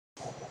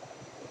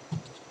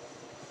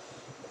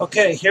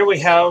Okay, here we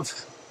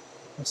have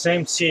the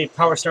same C8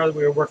 Powerstar that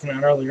we were working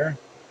on earlier.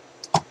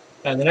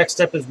 And the next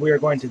step is we are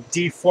going to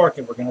defork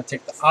it. We're going to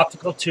take the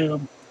optical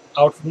tube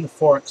out from the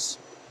forks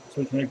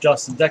so we can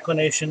adjust the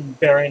declination,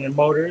 bearing, and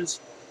motors.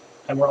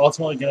 And we're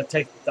ultimately going to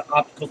take the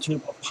optical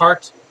tube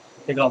apart,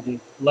 take all the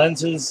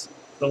lenses,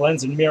 the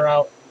lens and mirror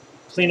out,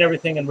 clean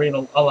everything, and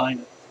realign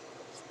it.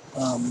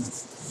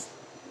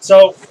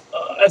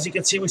 As you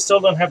can see, we still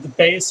don't have the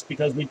base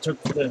because we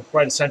took the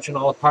right ascension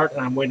all apart,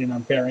 and I'm waiting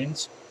on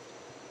bearings.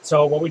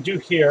 So what we do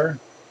here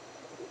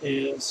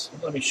is,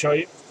 let me show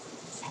you.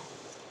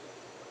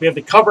 We have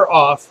the cover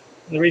off,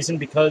 and the reason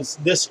because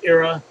this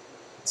era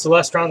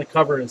Celestron, the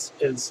cover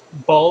is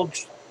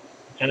bulged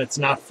and it's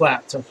not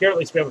flat. So here at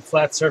least we have a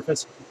flat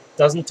surface,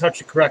 doesn't touch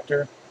the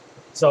corrector,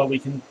 so we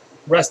can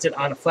rest it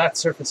on a flat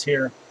surface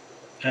here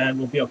and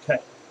we'll be okay.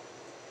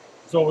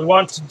 So what we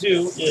want to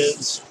do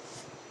is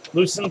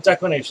loosen the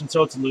declination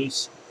so it's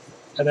loose,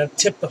 and then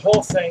tip the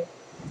whole thing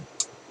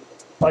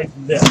like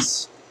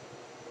this.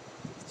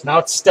 So now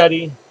it's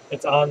steady,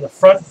 it's on the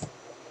front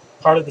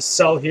part of the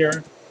cell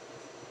here,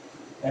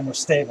 and we're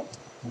stable.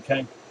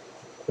 Okay.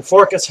 The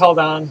fork is held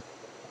on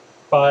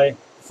by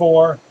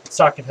 4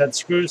 socket head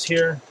screws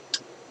here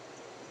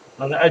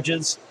on the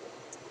edges,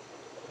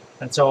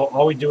 and so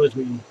all we do is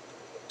we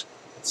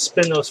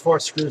spin those 4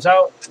 screws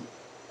out.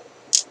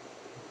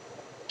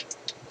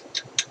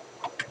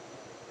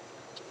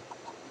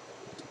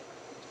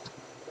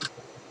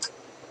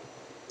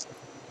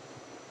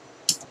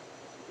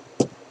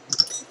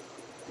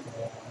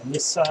 On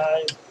this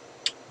side.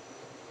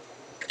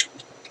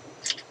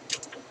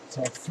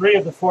 So 3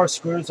 of the 4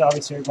 screws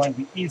obviously are going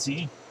to be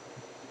easy.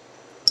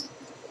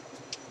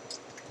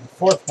 The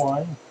 4th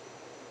one,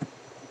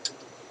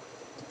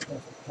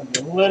 there's going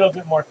to be a little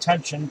bit more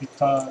tension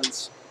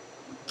because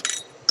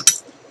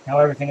now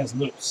everything is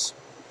loose.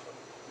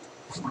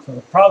 So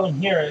the problem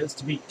here is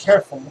to be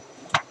careful.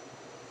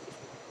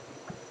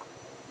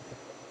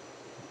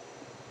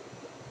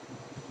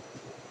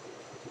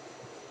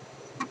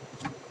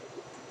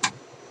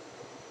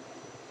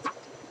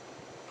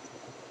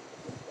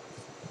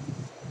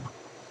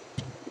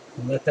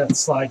 And let that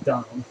slide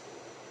down.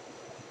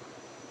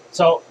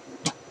 So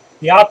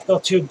the optical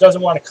tube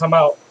doesn't want to come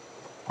out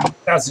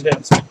as it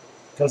is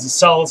because the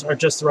cells are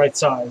just the right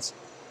size.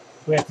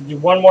 We have to do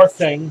one more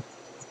thing.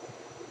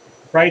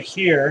 Right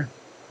here,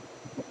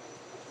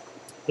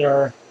 there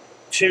are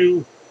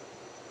 2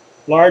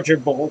 larger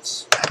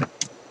bolts. I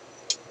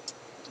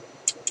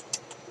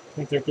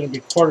think they're going to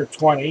be 1/4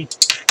 20.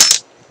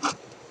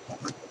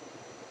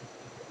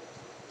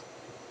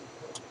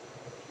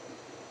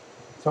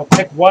 So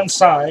pick one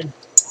side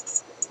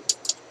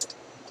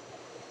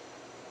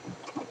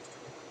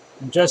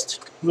and just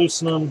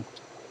loosen them,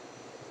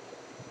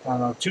 I don't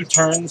know, 2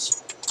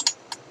 turns.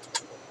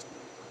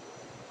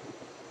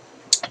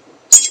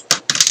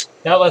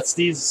 That lets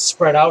these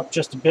spread out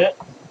just a bit.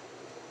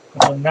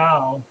 So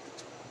now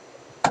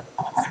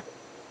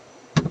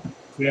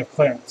we have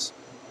clearance.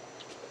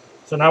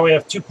 So now we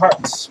have 2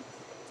 parts.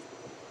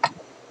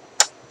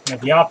 We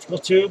have the optical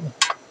tube,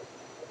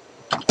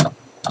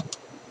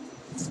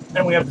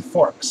 and we have the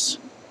forks.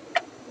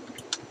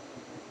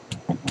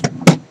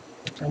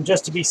 And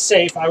just to be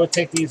safe, I would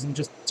take these and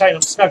just tighten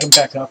them, snug them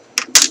back up.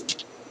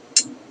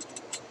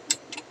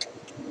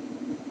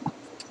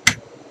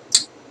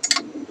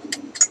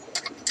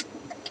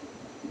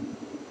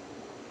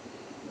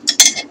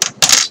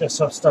 Just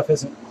so stuff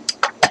isn't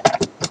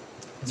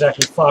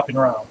exactly flopping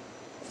around.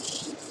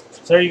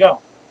 So there you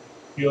go.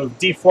 You have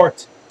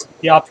deforked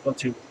the optical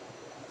tube.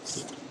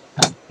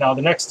 Now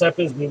the next step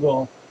is we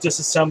will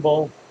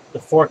disassemble the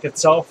fork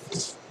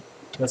itself,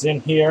 because in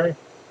here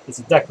is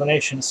a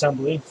declination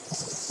assembly,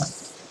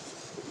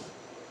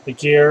 the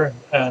gear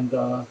and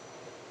the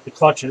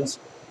clutches.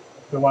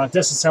 We want to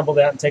disassemble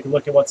that and take a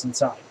look at what's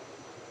inside.